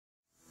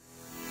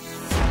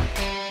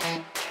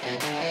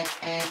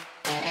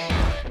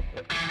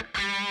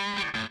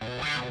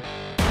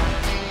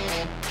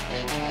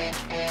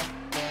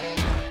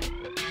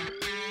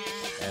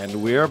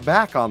We're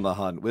back on the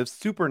hunt with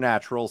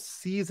Supernatural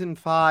Season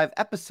 5,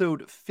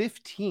 Episode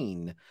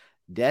 15,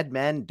 Dead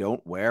Men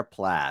Don't Wear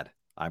Plaid.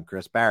 I'm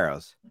Chris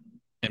Barrows.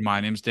 And my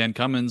name's Dan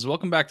Cummins.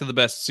 Welcome back to the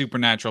best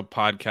Supernatural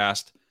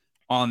podcast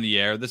on the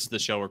air. This is the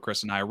show where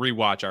Chris and I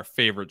rewatch our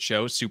favorite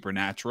show,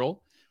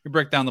 Supernatural. We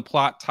break down the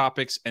plot,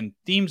 topics, and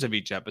themes of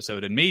each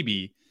episode, and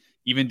maybe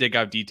even dig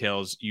out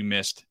details you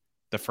missed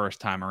the first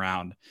time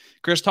around.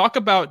 Chris, talk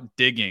about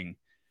digging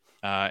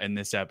in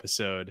this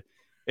episode.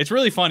 It's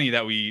really funny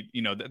that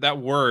that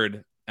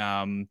word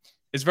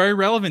is very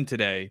relevant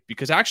today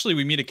because actually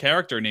we meet a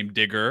character named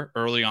Digger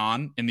early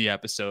on in the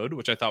episode,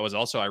 which I thought was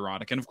also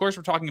ironic. And of course,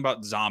 we're talking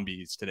about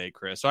zombies today,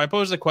 Chris. So I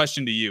pose the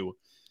question to you.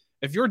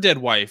 If your dead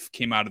wife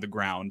came out of the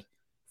ground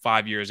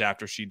 5 years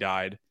after she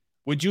died,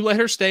 would you let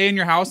her stay in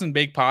your house and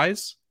bake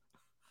pies?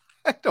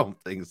 I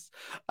don't think so.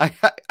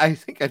 I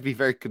think I'd be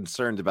very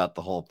concerned about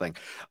the whole thing.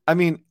 I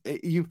mean,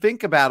 you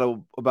think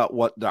about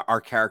what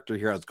our character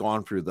here has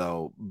gone through,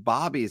 though.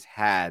 Bobby's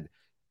had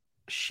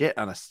shit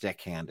on a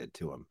stick handed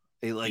to him.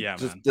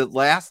 The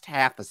last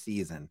half a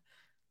season.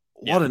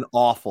 What an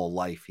awful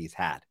life he's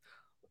had.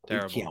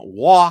 Terrible. He can't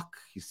walk.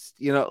 He's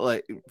he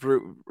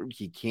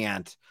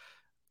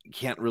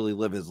can't really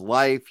live his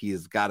life.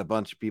 He's got a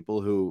bunch of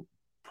people who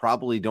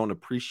probably don't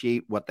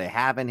appreciate what they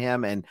have in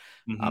him. And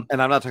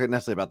and I'm not talking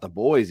necessarily about the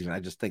boys, even.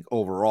 I just think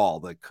overall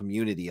the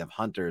community of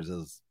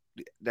hunters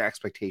their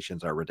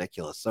expectations are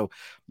ridiculous. So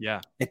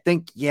yeah, I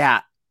think, you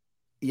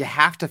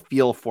have to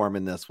feel for him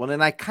in this one.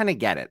 And I kind of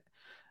get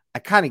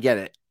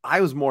it.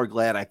 I was more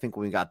glad, I think,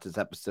 when we got to this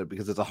episode,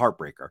 because it's a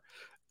heartbreaker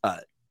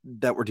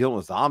that we're dealing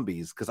with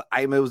zombies, because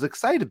I was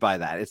excited by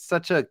that. It's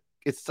such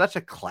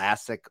a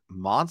classic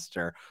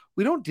monster.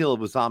 We don't deal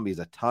with zombies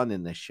a ton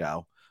in this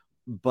show,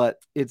 but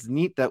it's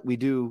neat that we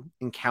do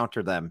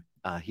encounter them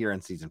here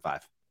in season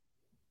 5.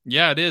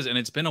 Yeah, it is. And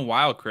it's been a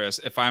while, Chris.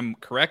 If I'm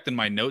correct in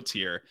my notes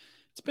here,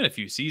 it's been a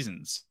few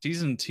seasons.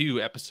 Season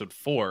 2, episode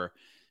 4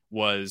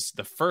 was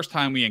the first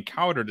time we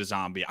encountered a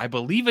zombie. I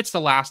believe it's the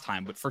last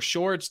time, but for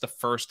sure it's the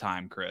first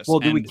time, Chris. Well,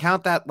 do we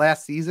count that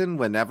last season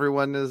when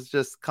everyone is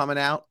just coming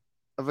out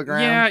of the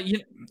ground?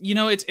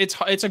 Yeah,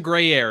 it's a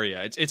gray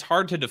area. It's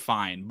hard to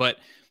define, but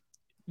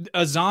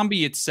a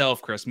zombie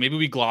itself, Chris, maybe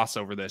we gloss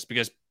over this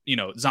because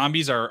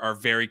zombies are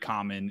very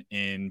common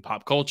in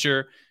pop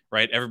culture,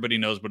 right? Everybody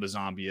knows what a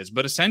zombie is,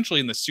 but essentially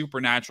in the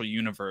supernatural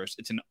universe,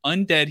 it's an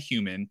undead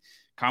human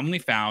commonly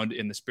found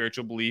in the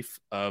spiritual belief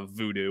of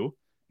voodoo.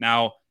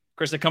 Now,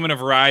 Chris, they come in a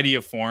variety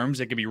of forms.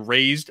 They can be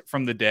raised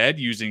from the dead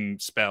using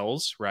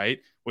spells, right?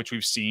 Which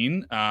we've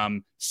seen.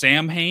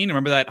 Samhain,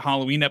 remember that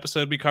Halloween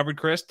episode we covered,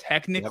 Chris?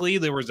 Technically,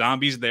 There were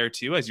zombies there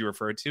too, as you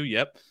referred to.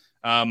 Yep.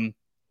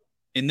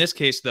 In this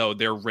case, though,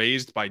 they're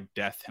raised by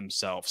Death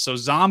himself. So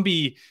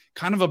zombie,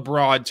 kind of a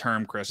broad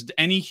term, Chris. It's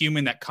any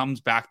human that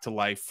comes back to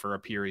life for a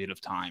period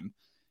of time.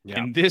 Yeah.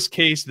 In this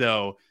case,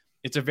 though,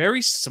 it's a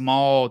very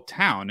small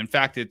town. In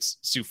fact, it's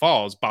Sioux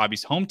Falls,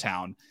 Bobby's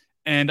hometown.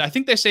 And I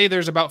think they say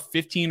there's about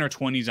 15 or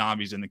 20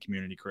 zombies in the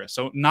community, Chris.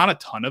 So not a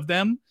ton of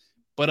them,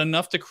 but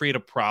enough to create a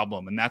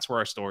problem. And that's where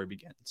our story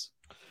begins.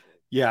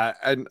 Yeah,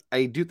 and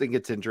I do think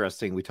it's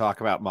interesting. We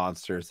talk about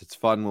monsters. It's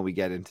fun when we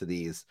get into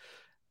these.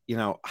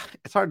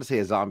 It's hard to say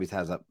a zombie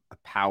has a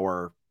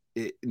power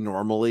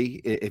normally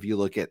if you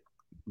look at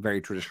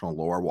very traditional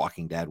lore,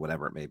 Walking Dead,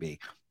 whatever it may be.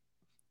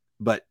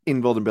 But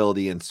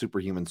invulnerability and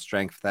superhuman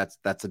strength,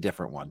 that's a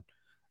different one.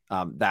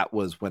 That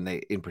was when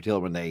they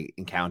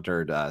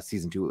encountered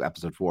season 2,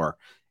 episode 4,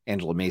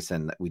 Angela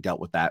Mason. We dealt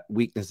with that.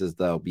 Weaknesses,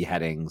 though,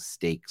 beheadings,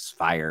 stakes,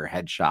 fire,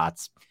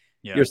 headshots,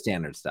 your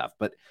standard stuff.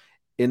 But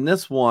in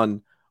this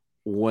one,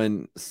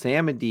 when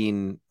Sam and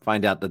Dean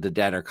find out that the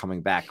dead are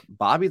coming back,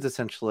 Bobby's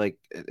essentially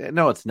like,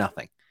 no, it's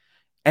nothing.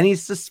 And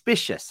he's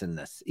suspicious in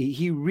this.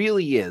 He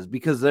really is,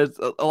 because there's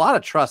a lot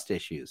of trust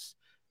issues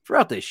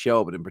throughout this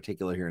show, but in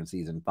particular here in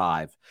season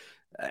 5.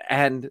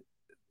 And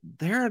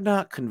they're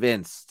not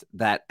convinced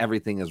that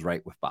everything is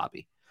right with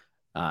Bobby,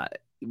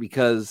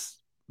 because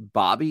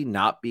Bobby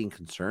not being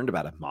concerned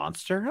about a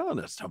monster. Oh,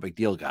 that's no big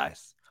deal,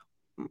 guys.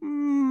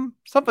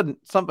 Something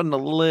a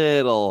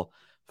little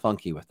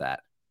funky with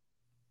that.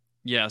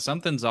 Yeah,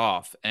 something's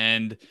off.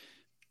 And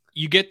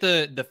you get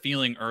the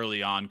feeling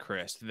early on,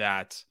 Chris,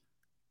 that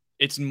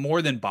it's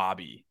more than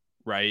Bobby,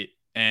 right?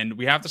 And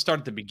we have to start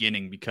at the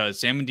beginning, because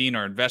Sam and Dean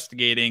are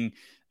investigating.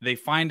 They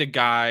find a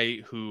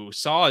guy who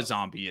saw a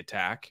zombie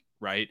attack,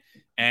 right?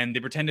 And they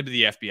pretend to be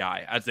the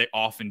FBI, as they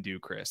often do,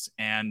 Chris.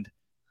 And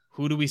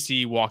who do we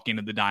see walk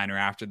into the diner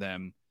after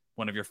them?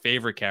 One of your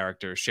favorite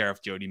characters,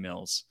 Sheriff Jody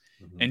Mills.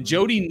 Mm-hmm. And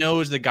Jody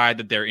knows the guy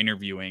that they're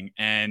interviewing,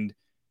 and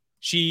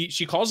she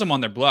calls them on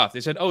their bluff.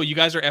 They said, "Oh, you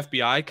guys are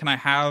FBI. Can I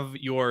have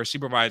your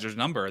supervisor's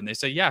number?" And they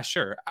say, "Yeah,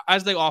 sure."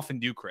 As they often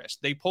do, Chris.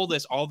 They pull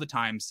this all the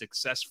time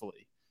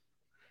successfully.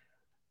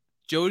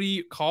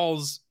 Jody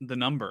calls the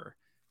number,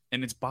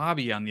 and it's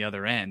Bobby on the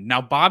other end.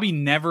 Now, Bobby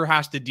never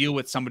has to deal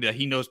with somebody that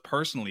he knows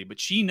personally, but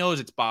she knows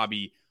it's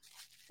Bobby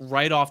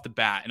right off the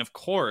bat. And of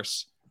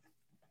course,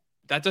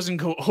 that doesn't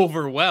go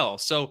over well.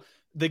 So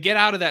they get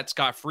out of that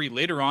scot-free.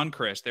 Later on,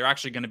 Chris, they're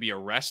actually going to be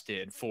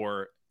arrested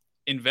for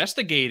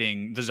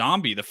investigating the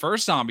zombie, the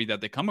first zombie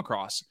that they come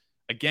across.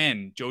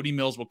 Again, Jody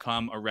Mills will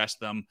come arrest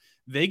them.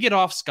 They get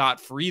off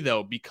scot-free,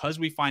 though, because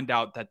we find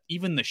out that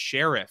even the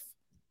sheriff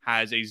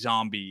has a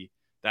zombie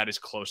that is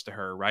close to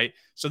her, right?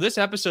 So this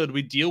episode,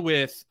 we deal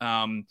with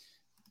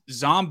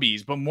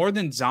zombies, but more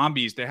than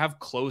zombies, they have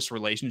close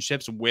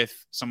relationships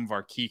with some of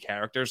our key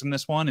characters in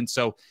this one. And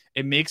so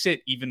it makes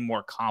it even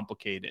more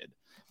complicated.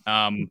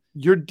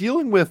 You're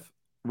dealing with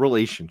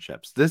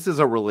relationships. This is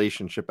a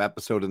relationship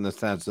episode in the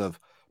sense of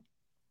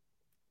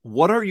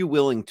what are you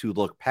willing to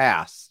look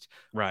past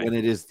when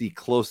it is the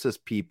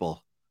closest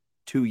people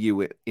to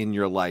you in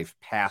your life,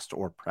 past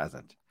or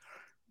present.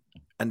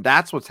 And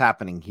that's what's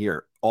happening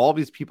here. All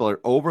these people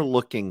are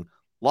overlooking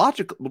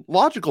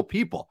logical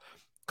people.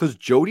 Because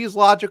Jody is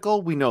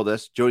logical. We know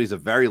this. Jody's a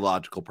very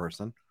logical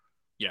person.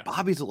 Yeah.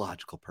 Bobby's a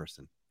logical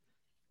person.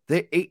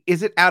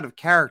 Is it out of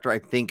character? I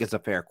think is a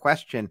fair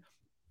question.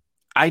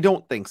 I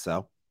don't think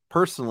so,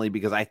 personally,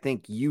 because I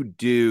think you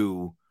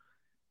do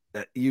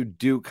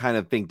kind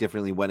of think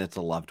differently when it's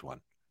a loved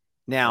one.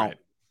 Now,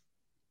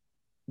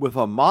 with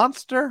a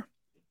monster,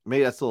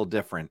 maybe that's a little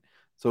different.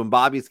 So in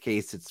Bobby's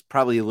case, it's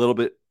probably a little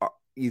bit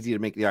easy to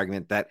make the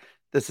argument that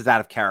this is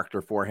out of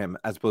character for him,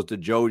 as opposed to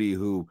Jody,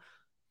 who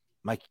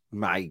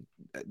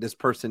this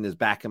person is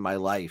back in my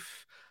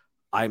life.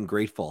 I'm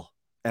grateful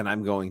and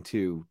I'm going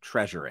to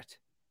treasure it.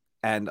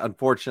 And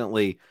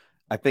unfortunately,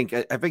 I think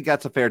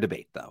that's a fair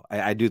debate, though.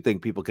 I do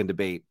think people can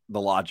debate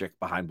the logic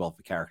behind both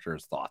the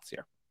characters' thoughts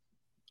here.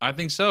 I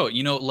think so.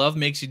 Love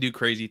makes you do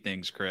crazy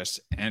things, Chris.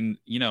 And,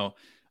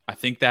 I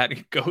think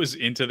that goes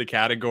into the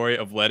category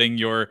of letting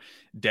your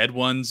dead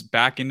ones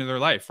back into their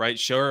life, right?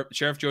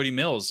 Sheriff Jody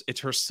Mills,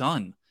 it's her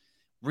son.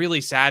 Really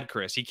sad,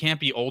 Chris. He can't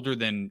be older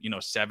than,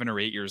 7 or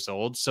 8 years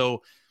old.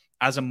 So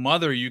as a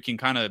mother, you can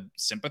kind of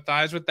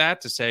sympathize with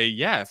that to say,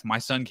 yeah, if my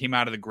son came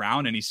out of the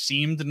ground and he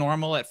seemed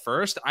normal at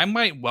first, I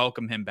might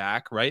welcome him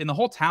back, right? And the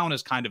whole town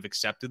has kind of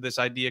accepted this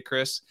idea,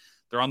 Chris.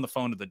 They're on the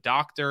phone to the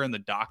doctor, and the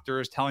doctor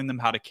is telling them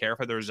how to care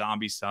for their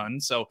zombie son.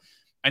 So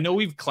I know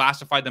we've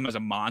classified them as a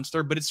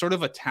monster, but it's sort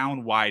of a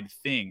town-wide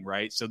thing,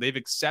 right? So they've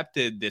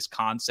accepted this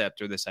concept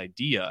or this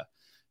idea.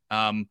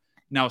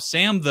 Now,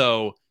 Sam,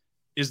 though,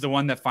 is the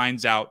one that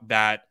finds out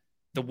that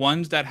the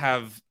ones that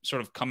have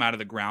sort of come out of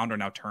the ground are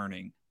now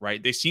turning,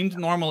 right? They seemed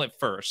normal at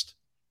first.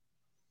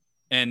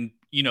 And,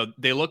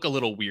 they look a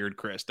little weird,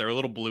 Chris. They're a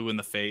little blue in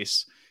the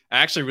face. I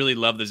actually really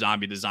love the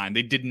zombie design.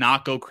 They did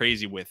not go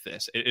crazy with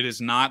this. It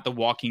is not The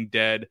Walking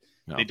Dead.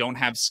 No. They don't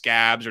have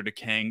scabs or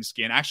decaying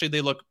skin. Actually,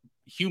 they look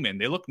human.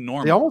 They look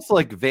normal. They almost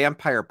like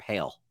vampire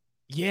pale.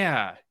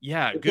 Yeah.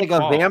 It's good like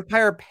call. A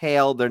vampire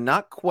pale. They're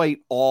not quite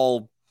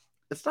all.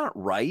 It's not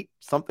right.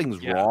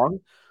 Something's wrong.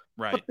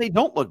 Right. But they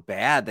don't look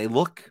bad. They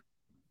look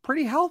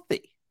pretty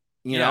healthy.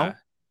 You know.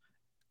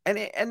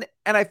 And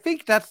I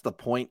think that's the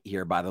point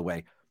here. By the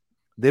way,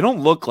 they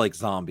don't look like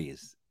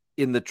zombies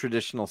in the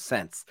traditional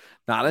sense.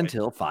 Not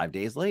until 5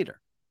 days later.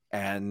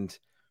 And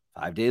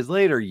 5 days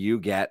later, you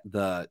get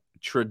the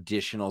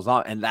traditional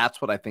zombie. And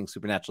that's what I think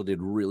Supernatural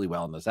did really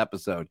well in this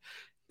episode,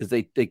 is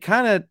they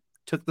kind of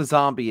took the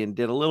zombie and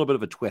did a little bit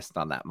of a twist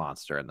on that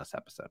monster in this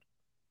episode.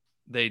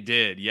 They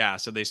did, yeah.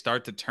 So they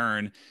start to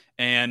turn,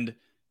 and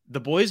the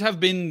boys have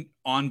been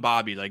on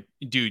Bobby like,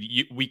 dude,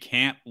 we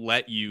can't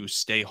let you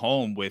stay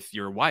home with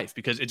your wife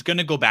because it's going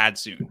to go bad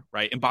soon,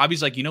 right? And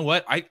Bobby's like, you know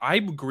what? I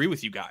agree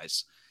with you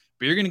guys,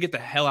 but you're going to get the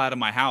hell out of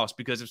my house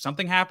because if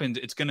something happens,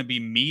 it's going to be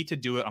me to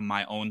do it on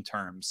my own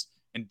terms.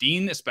 And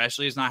Dean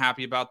especially is not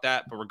happy about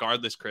that. But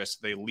regardless, Chris,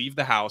 they leave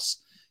the house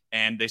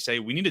and they say,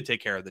 we need to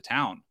take care of the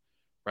town,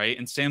 right?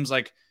 And Sam's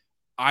like,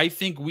 I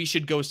think we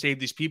should go save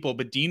these people.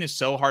 But Dean is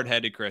so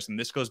hard-headed, Chris, and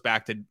this goes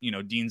back to,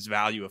 Dean's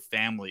value of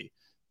family.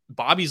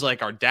 Bobby's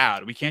like our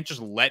dad. We can't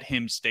just let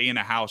him stay in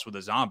a house with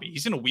a zombie.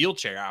 He's in a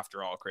wheelchair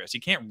after all, Chris. He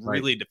can't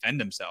really defend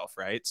himself,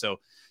 right? So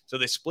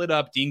they split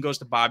up. Dean goes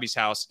to Bobby's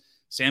house.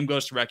 Sam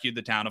goes to rescue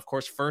the town. Of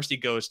course, first he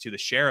goes to the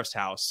sheriff's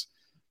house.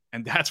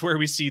 And that's where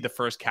we see the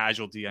first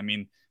casualty. I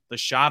mean, the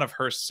shot of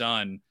her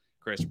son,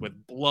 Chris,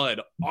 with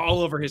blood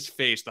all over his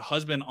face, the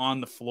husband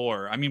on the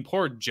floor. I mean,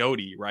 poor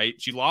Jody, right?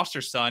 She lost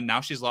her son. Now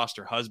she's lost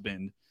her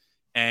husband.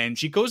 And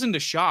she goes into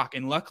shock.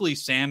 And luckily,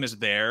 Sam is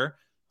there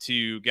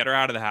to get her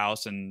out of the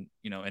house and,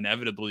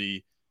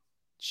 inevitably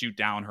shoot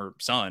down her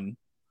son,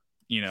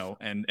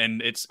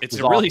 and it's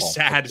a really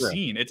sad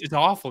scene. It's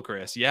awful,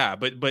 Chris. Yeah.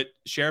 But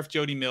Sheriff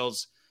Jody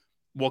Mills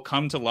will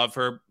come to love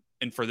her.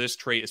 And for this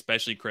trait,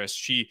 especially, Chris,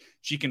 she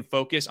can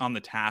focus on the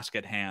task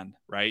at hand,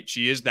 right?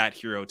 She is that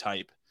hero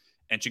type.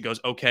 And she goes,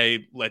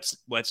 okay, let's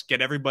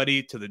get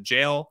everybody to the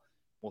jail.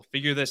 We'll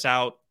figure this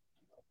out.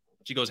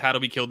 She goes, how do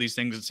we kill these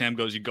things? And Sam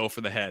goes, you go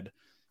for the head,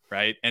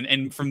 right?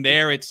 And from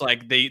there, it's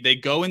like they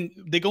go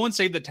and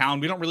save the town.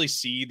 We don't really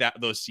see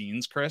those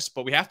scenes, Chris,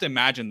 but we have to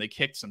imagine they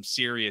kicked some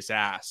serious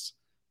ass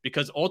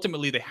because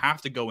ultimately they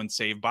have to go and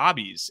save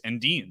Bobby's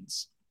and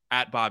Dean's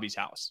at Bobby's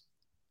house.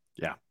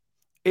 Yeah,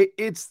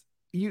 it's.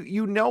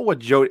 You know what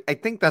Jody, I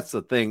think that's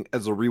the thing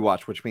as a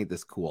rewatch, which made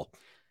this cool.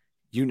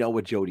 You know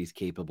what Jody's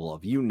capable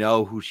of. You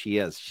know who she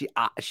is.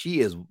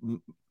 She is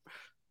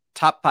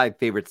top 5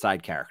 favorite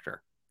side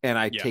character. And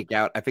I Yeah. take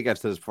out, I think I've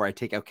said this before, I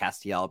take out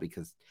Castiel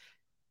because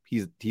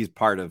he's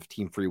part of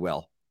Team Free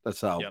Will.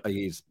 So Yep.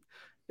 he's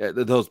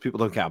those people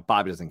don't count.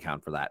 Bobby doesn't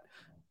count for that.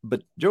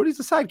 But Jodie's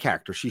a side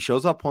character. She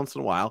shows up once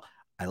in a while.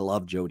 I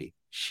love Jodie.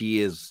 She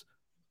is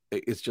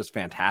it's just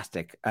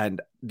fantastic.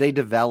 And they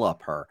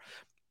develop her.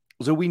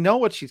 So we know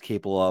what she's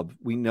capable of.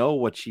 We know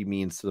what she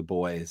means to the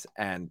boys.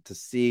 And to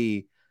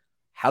see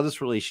how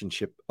this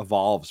relationship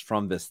evolves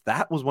from this,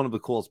 that was one of the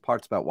coolest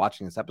parts about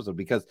watching this episode.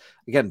 Because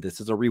again, this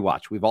is a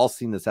rewatch. We've all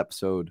seen this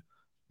episode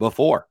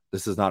before.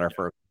 This is not our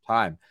first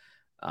time.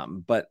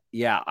 But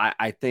yeah,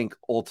 I think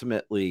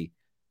ultimately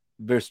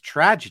there's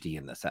tragedy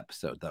in this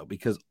episode, though,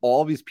 because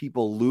all these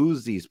people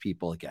lose these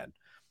people again.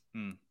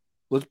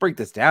 Let's break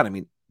this down. I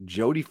mean,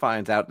 Jodie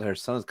finds out that her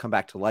son has come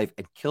back to life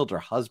and killed her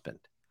husband.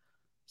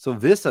 So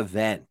this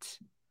event,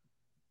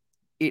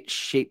 it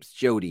shapes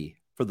Jodie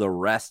for the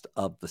rest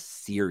of the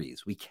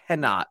series. We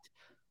cannot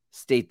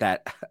state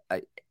that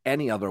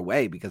any other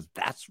way, because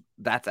that's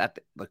at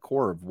the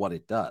core of what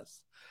it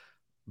does.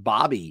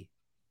 Bobby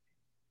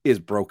is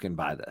broken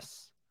by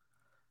this.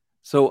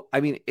 So,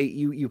 I mean,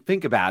 you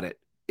think about it,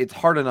 it's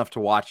hard enough to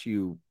watch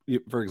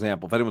for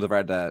example, if anyone's ever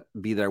had to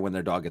be there when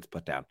their dog gets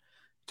put down,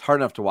 it's hard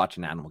enough to watch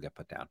an animal get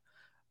put down.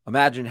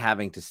 Imagine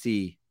having to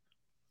see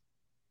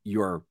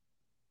your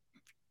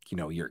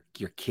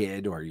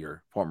kid or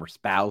your former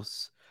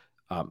spouse,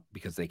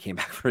 because they came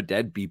back for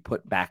dead, be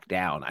put back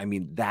down. I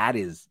mean, that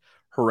is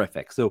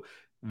horrific. So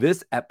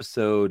this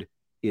episode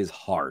is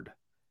hard.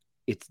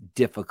 It's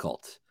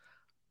difficult,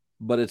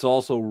 but it's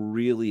also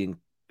really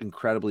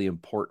incredibly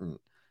important,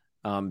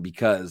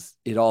 because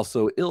it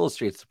also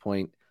illustrates the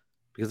point,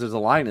 because there's a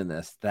line in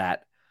this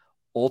that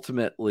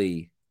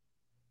ultimately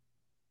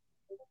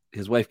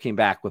his wife came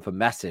back with a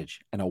message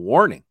and a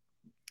warning.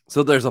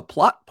 So there's a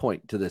plot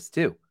point to this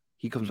too.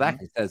 He comes back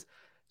and says,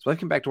 his wife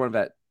came back to warn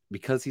that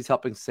because he's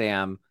helping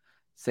Sam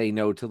say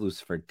no to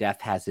Lucifer, death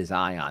has his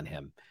eye on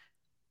him.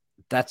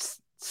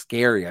 That's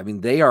scary. I mean,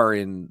 they are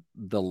in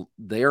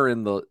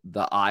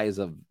the eyes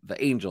of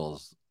the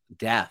angels,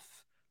 death,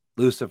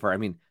 Lucifer. I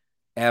mean,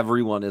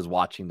 everyone is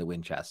watching the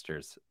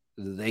Winchesters.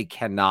 They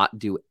cannot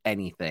do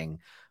anything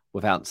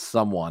without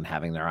someone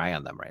having their eye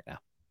on them right now.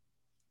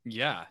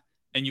 Yeah.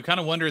 And you kind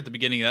of wonder at the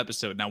beginning of the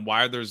episode, now,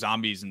 why are there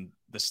zombies in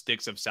the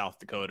sticks of South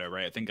Dakota,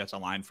 right? I think that's a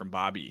line from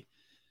Bobby.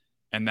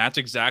 And that's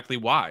exactly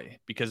why,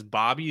 because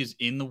Bobby is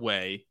in the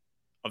way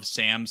of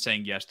Sam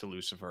saying yes to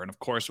Lucifer. And of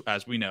course,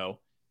 as we know,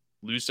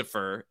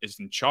 Lucifer is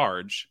in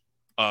charge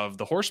of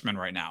the Horsemen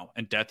right now,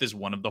 and Death is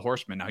one of the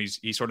Horsemen. Now he's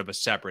sort of a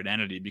separate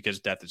entity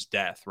because Death is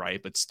Death,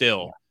 right? But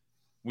still,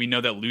 we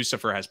know that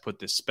Lucifer has put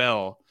this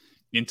spell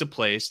into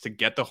place to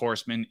get the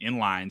Horsemen in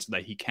line so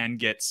that he can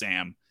get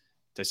Sam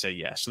to say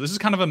yes. So this is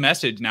kind of a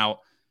message. Now,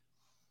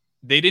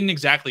 they didn't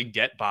exactly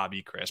get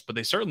Bobby, Chris, but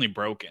they certainly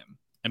broke him.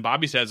 And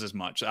Bobby says as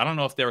much. I don't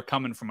know if they were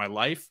coming for my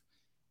life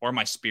or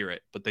my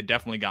spirit, but they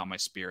definitely got my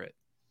spirit.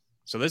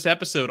 So this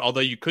episode, although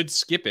you could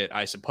skip it,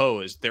 I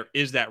suppose, there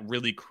is that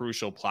really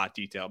crucial plot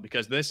detail,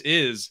 because this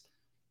is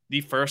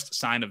the first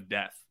sign of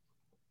death.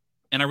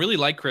 And I really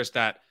like, Chris,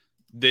 that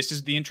this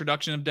is the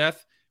introduction of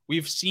death.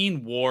 We've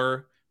seen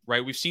war,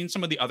 right? We've seen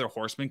some of the other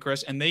Horsemen,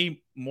 Chris, and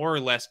they more or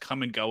less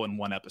come and go in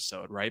one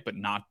episode, right? But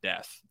not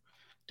Death.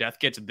 Death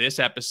gets this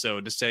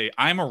episode to say,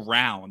 I'm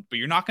around, but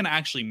you're not going to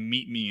actually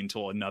meet me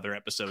until another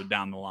episode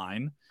down the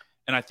line.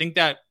 And I think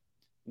that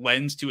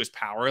lends to his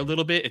power a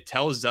little bit. It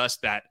tells us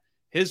that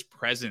his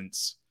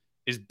presence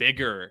is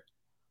bigger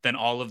than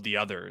all of the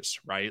others,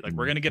 right? Like,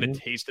 we're going to get a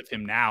taste of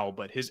him now,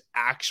 but his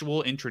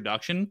actual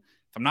introduction,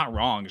 if I'm not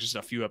wrong, is just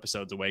a few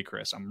episodes away,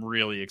 Chris. I'm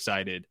really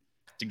excited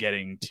to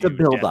getting to the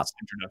build up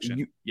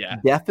introduction.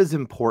 Death is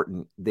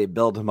important. They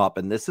build him up.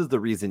 And this is the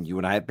reason you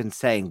and I have been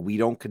saying we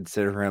don't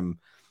consider him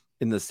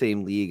in the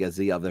same league as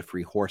the other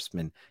three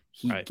Horsemen.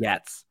 He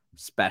gets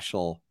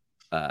special,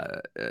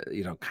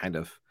 kind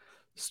of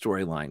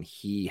storyline.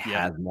 He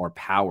has more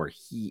power.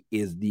 He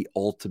is the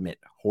ultimate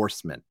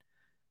Horseman.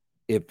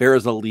 If there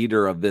is a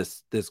leader of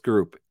this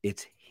group,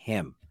 it's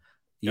him.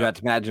 You have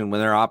to imagine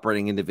when they're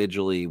operating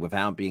individually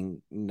without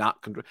being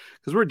not controlled,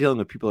 because we're dealing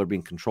with people who are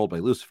being controlled by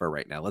Lucifer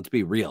right now. Let's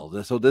be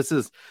real. So this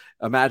is,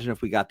 imagine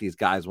if we got these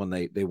guys when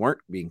they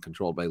weren't being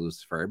controlled by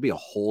Lucifer. It'd be a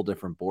whole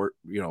different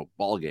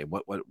ball game.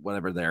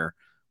 Whatever they're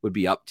would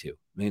be up to. I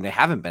mean, they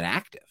haven't been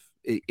active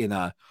in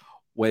a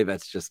way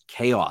that's just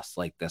chaos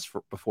like this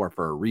before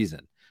for a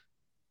reason.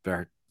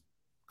 They're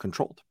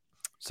controlled.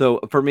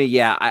 So for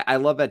me, I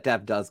love that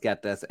Dev does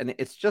get this, and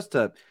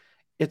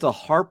it's a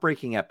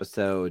heartbreaking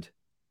episode.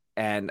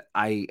 And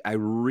I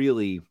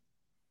really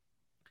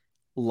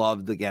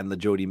loved, again, the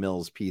Jody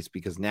Mills piece,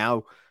 because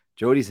now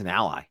Jody's an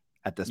ally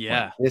at this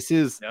point. This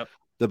is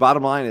the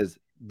bottom line is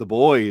the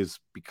boys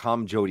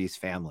become Jody's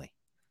family.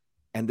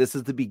 And this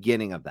is the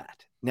beginning of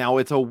that. Now,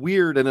 it's a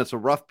weird and it's a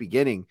rough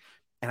beginning.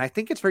 And I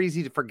think it's very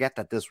easy to forget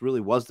that this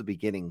really was the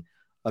beginning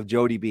of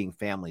Jody being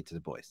family to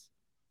the boys.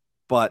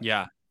 But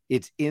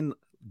it's in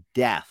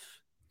death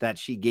that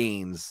she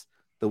gains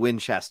the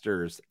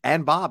Winchesters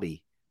and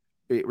Bobby,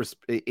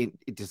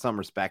 to some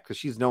respect, because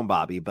she's known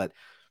Bobby, but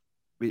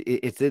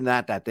It's in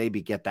that they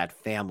get that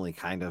family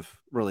kind of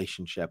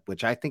relationship,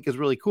 which I think is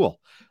really cool.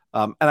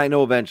 And I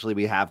know eventually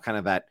we have kind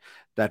of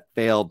that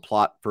failed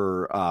plot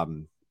for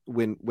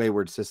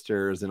Wayward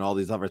Sisters and all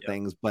these other Yep.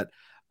 things, but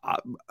uh,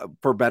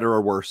 for better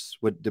or worse,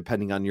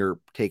 depending on your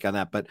take on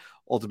that. But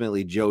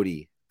ultimately,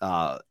 Jodie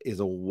is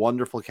a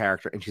wonderful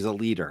character, and she's a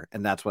leader,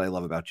 and that's what I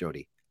love about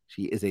Jodie.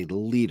 She is a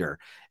leader,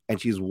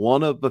 and she's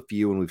one of the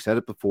few. And we've said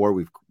it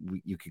before.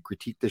 You could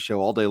critique the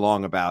show all day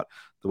long about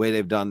the way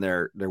they've done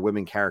their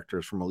women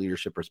characters from a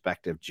leadership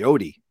perspective.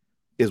 Jodie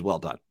is well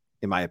done,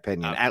 in my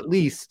opinion, at Absolutely.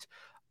 least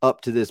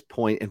up to this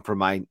point. And from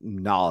my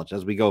knowledge,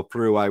 as we go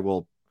through,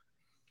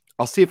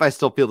 I'll see if I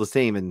still feel the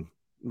same in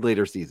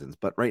later seasons.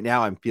 But right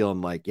now, I'm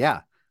feeling like,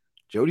 yeah,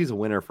 Jodie's a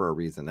winner for a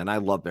reason, and I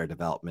love their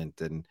development.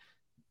 And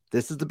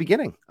this is the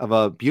beginning of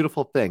a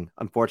beautiful thing.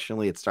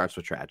 Unfortunately, it starts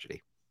with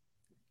tragedy.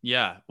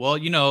 Yeah. Well,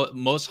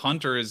 most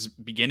hunters'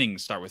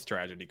 beginnings start with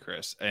tragedy,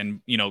 Chris.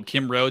 And,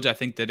 Kim Rhodes, I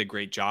think, did a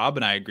great job.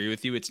 And I agree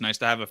with you. It's nice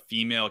to have a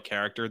female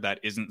character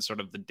that isn't sort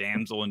of the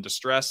damsel in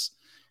distress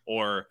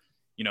or,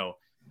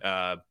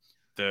 uh,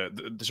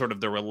 the sort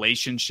of the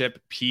relationship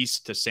piece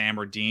to Sam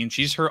or Dean.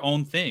 She's her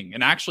own thing.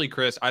 And actually,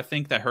 Chris, I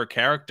think that her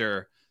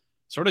character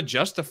sort of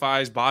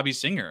justifies Bobby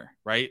Singer,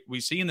 right?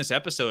 We see in this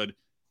episode,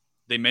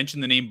 they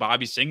mention the name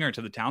Bobby Singer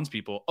to the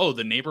townspeople. Oh,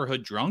 the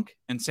neighborhood drunk?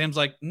 And Sam's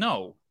like,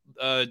 no,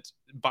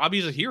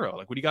 Bobby's a hero.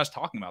 Like, what are you guys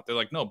talking about? They're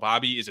like, no,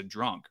 Bobby is a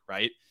drunk,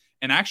 right?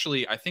 And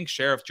actually, I think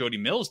Sheriff Jody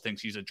Mills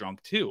thinks he's a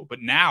drunk too. But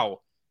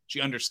now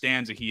she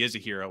understands that he is a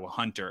hero, a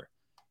hunter.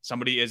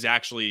 Somebody is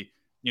actually,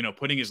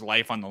 putting his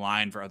life on the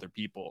line for other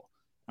people.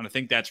 And I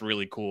think that's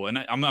really cool. And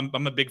I'm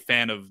a big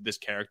fan of this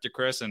character,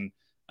 Chris. And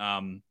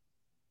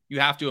you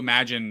have to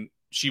imagine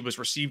she was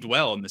received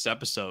well in this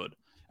episode.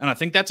 And I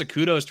think that's a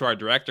kudos to our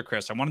director,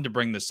 Chris. I wanted to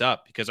bring this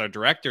up because our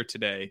director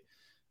today,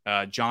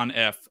 John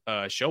F.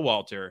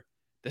 Showalter,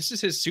 this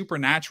is his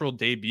Supernatural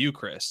debut,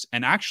 Chris.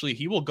 And actually,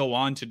 he will go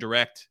on to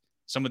direct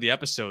some of the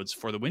episodes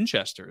for the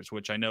Winchesters,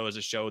 which I know is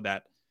a show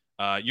that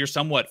you're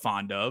somewhat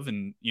fond of.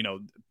 And, we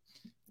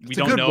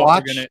don't know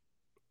if we're going to.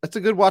 It's a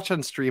good watch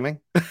on streaming.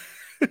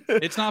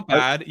 It's not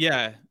bad.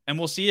 Yeah. And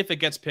we'll see if it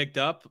gets picked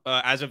up.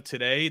 As of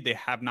today, they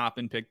have not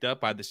been picked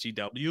up by the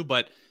CW.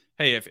 But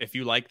hey, if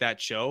you like that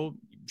show,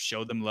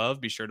 show them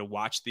love. Be sure to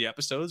watch the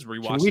episodes,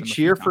 rewatch them. Can we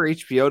cheer for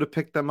HBO to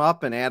pick them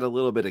up and add a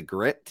little bit of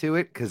grit to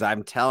it? Because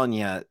I'm telling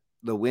you,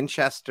 the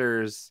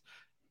Winchesters,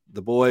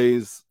 the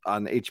boys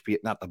on HBO,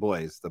 not the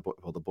boys.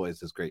 The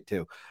boys is great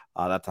too.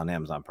 That's on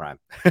Amazon Prime.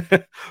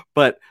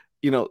 But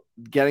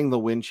getting the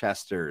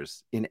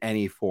Winchesters in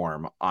any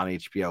form on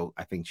HBO,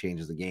 I think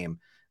changes the game.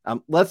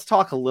 Let's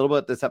talk a little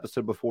bit this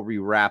episode before we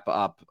wrap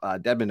up.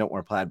 Dead Men Don't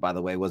Wear Plaid, by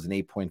the way, was an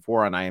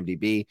 8.4 on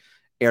IMDb,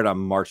 aired on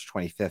March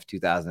 25th,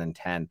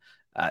 2010.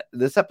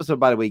 This episode,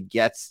 by the way,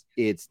 gets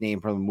its name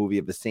from a movie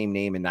of the same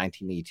name in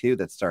 1982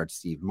 that starred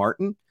Steve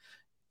Martin.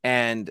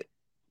 And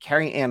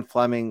Carrie Ann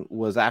Fleming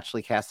was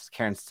actually cast as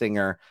Karen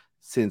Singer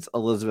since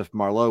Elizabeth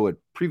Marlowe, who had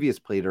previous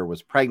played her,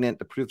 was pregnant.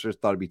 The producers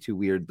thought it'd be too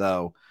weird,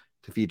 though,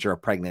 to feature a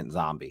pregnant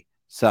zombie.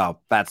 So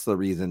that's the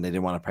reason they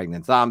didn't want a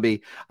pregnant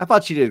zombie. I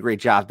thought she did a great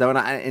job, though.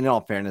 And in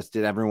all fairness,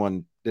 did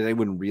anyone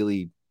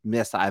really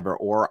miss either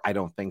or? I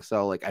don't think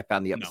so. Like, I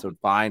found the episode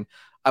fine.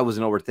 I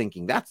wasn't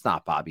overthinking. That's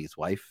not Bobby's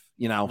wife,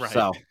 right.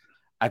 So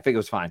I think it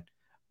was fine.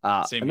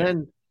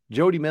 Then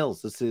Jody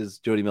Mills. This is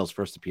Jody Mills'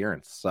 first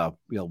appearance. So,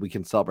 we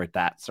can celebrate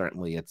that.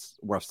 Certainly it's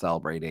worth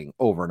celebrating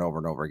over and over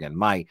and over again.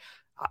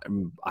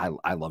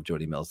 I love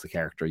Jody Mills, the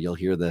character. You'll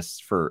hear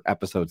this for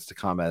episodes to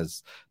come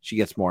as she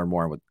gets more and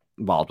more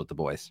involved with the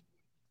boys.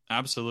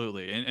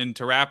 Absolutely. And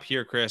to wrap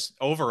here, Chris,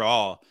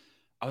 overall,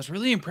 I was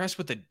really impressed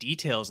with the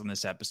details in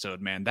this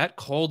episode, man. That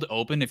cold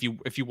open, if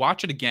you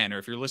watch it again, or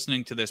if you're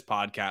listening to this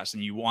podcast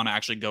and you want to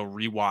actually go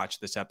rewatch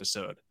this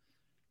episode,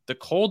 the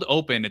cold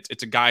open,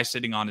 it's a guy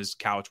sitting on his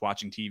couch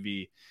watching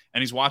TV,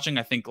 and he's watching,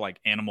 I think,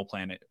 like Animal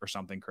Planet or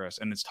something, Chris.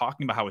 And it's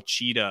talking about how a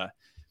cheetah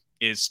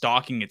is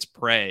stalking its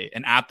prey,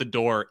 and at the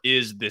door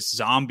is this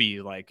zombie,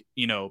 like,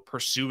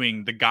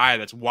 pursuing the guy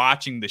that's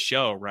watching the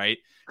show, right?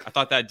 I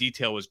thought that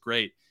detail was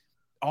great.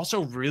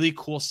 Also, really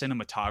cool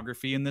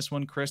cinematography in this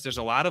one, Chris. There's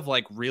a lot of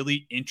like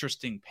really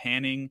interesting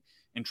panning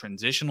and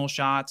transitional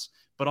shots,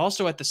 but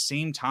also at the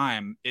same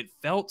time, it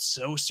felt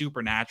so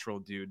supernatural,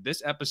 dude.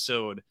 This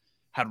episode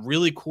had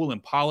really cool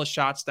and polished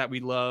shots that we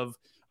love.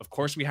 Of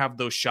course, we have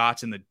those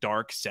shots in the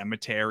dark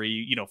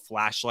cemetery,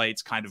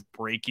 flashlights kind of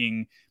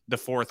breaking the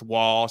fourth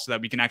wall so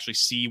that we can actually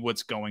see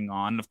what's going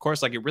on. And of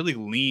course, like, it really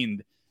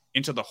leaned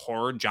into the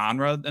horror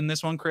genre in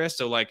this one, Chris.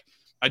 So like,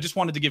 I just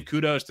wanted to give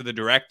kudos to the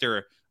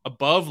director.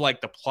 Above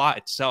like the plot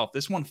itself,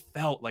 this one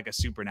felt like a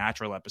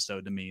supernatural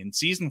episode to me. In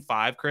season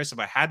 5, Chris, if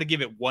I had to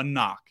give it one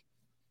knock,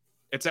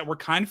 it's that we're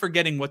kind of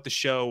forgetting what the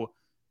show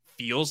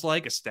feels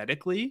like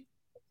aesthetically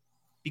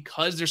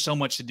because there's so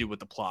much to do with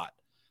the plot.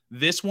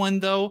 This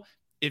one, though,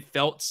 it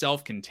felt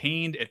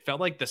self-contained. It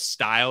felt like the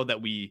style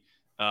that we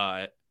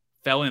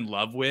fell in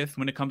love with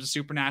when it comes to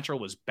Supernatural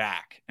was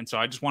back. And so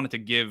I just wanted to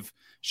give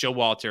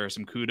Showalter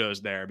some kudos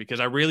there because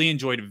I really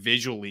enjoyed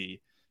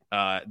visually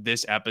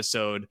this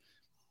episode.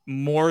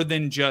 more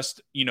than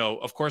just,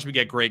 of course we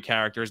get great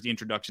characters, the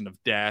introduction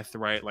of death,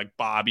 right? Like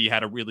Bobby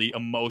had a really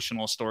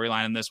emotional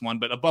storyline in this one,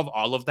 but above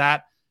all of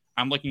that,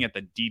 I'm looking at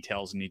the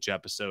details in each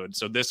episode.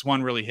 So this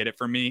one really hit it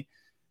for me.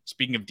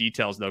 Speaking of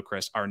details though,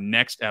 Chris, our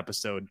next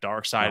episode,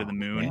 Dark Side of the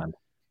Moon, man.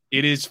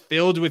 It is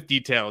filled with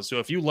details. So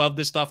if you love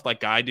this stuff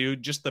like I do,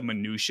 just the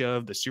minutia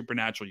of the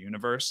supernatural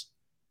universe,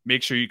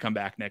 make sure you come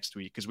back next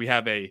week because we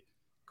have a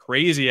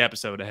crazy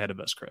episode ahead of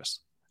us, Chris.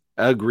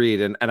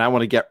 Agreed. And I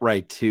want to get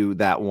right to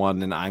that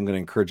one. And I'm going to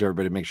encourage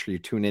everybody to make sure you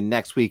tune in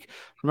next week.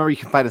 Remember, you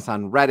can find us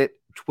on Reddit,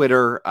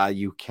 Twitter.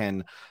 You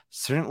can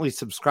certainly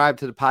subscribe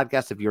to the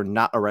podcast. If you're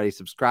not already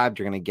subscribed,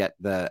 you're going to get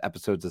the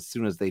episodes as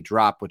soon as they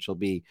drop, which will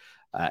be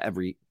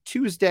every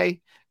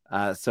Tuesday.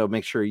 So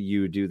make sure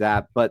you do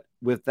that. But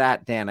with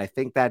that, Dan, I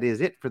think that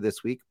is it for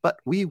this week. But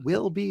we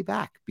will be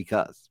back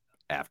because,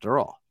 after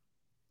all,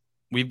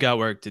 we've got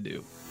work to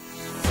do.